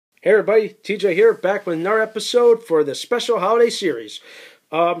Hey everybody, TJ here, back with another episode for the special holiday series.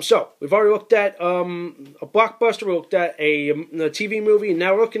 So, we've already looked at a blockbuster, we looked at a TV movie, and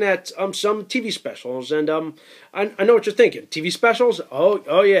now we're looking at some TV specials. And I know what you're thinking. TV specials?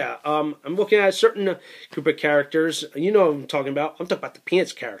 Oh yeah. I'm looking at a certain group of characters. You know what I'm talking about. I'm talking about the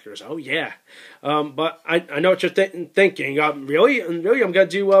Peanuts characters. Oh yeah. But I know what you're thinking. Really? I'm going to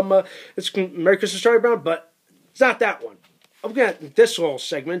do it's Merry Christmas, Charlie Brown, but it's not that one. I'm looking at this little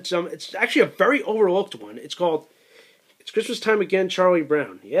segment. It's actually a very overlooked one. It's called "It's Christmas Time Again, Charlie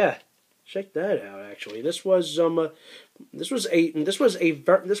Brown." Yeah, check that out. Actually, this was really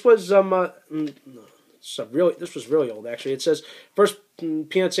old. Actually, it says first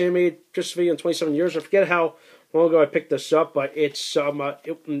Peanuts animated Christmas video in 27 years. I forget how long ago I picked this up, but it's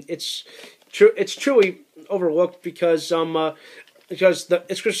truly overlooked because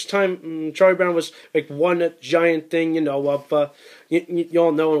It's Christmas Time, Charlie Brown was like one giant thing, you know, of, you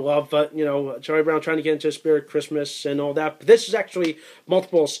all know and love, Charlie Brown trying to get into the spirit of Christmas and all that. But this is actually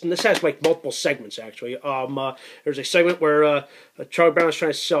this has like multiple segments, actually. There's a segment where Charlie Brown is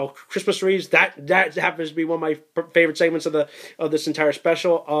trying to sell Christmas trees. That happens to be one of my favorite segments of this entire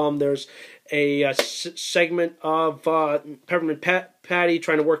special. There's a segment of Peppermint Patty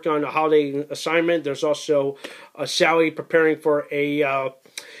trying to work on a holiday assignment. There's also Sally preparing for a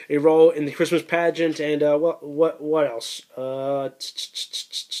role in the Christmas pageant, and what else?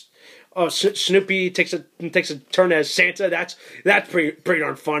 Snoopy takes a turn as Santa. That's pretty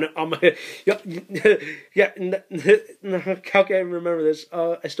darn fun. Yeah. How can I remember this?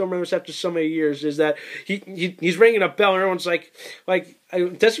 I still remember this after so many years. Is that he's ringing a bell and everyone's like,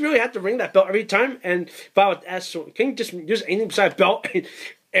 does he really have to ring that bell every time? And Bob asks, can you just use anything besides a bell?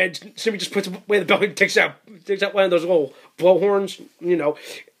 And Snoopy just puts away the bell and takes out one of those little blowhorns, you know.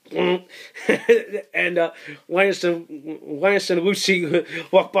 And Linus and Lucy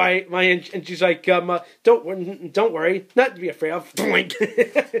walk by and she's like, don't worry, not to be afraid of. Blink.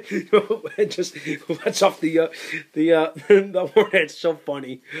 And just lets off the horn. It's so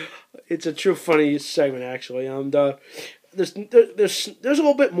funny. It's a true funny segment, actually. And there's a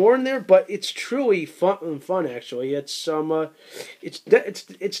little bit more in there, but it's truly fun actually. It's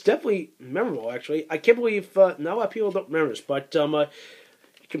definitely memorable, actually. I can't believe not a lot of people don't remember this, but you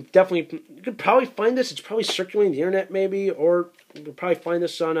could probably find this. It's probably circulating the internet, maybe, or you could probably find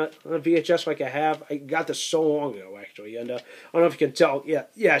this on a VHS like I have. I got this so long ago, actually, and I don't know if you can tell.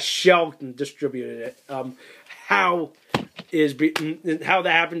 Yeah, Shell distributed it. How that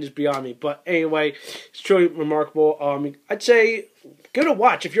happened is beyond me. But anyway, it's truly remarkable. I'd say give it a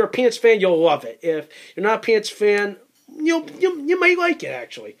watch. If you're a Peanuts fan, you'll love it. If you're not a Peanuts fan, you might like it,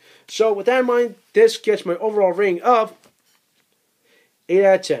 actually. So with that in mind, this gets my overall rating of 8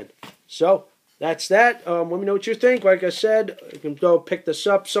 out of 10. So that's that. Let me know what you think. Like I said, you can go pick this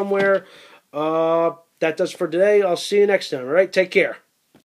up somewhere. That does it for today. I'll see you next time. All right, take care.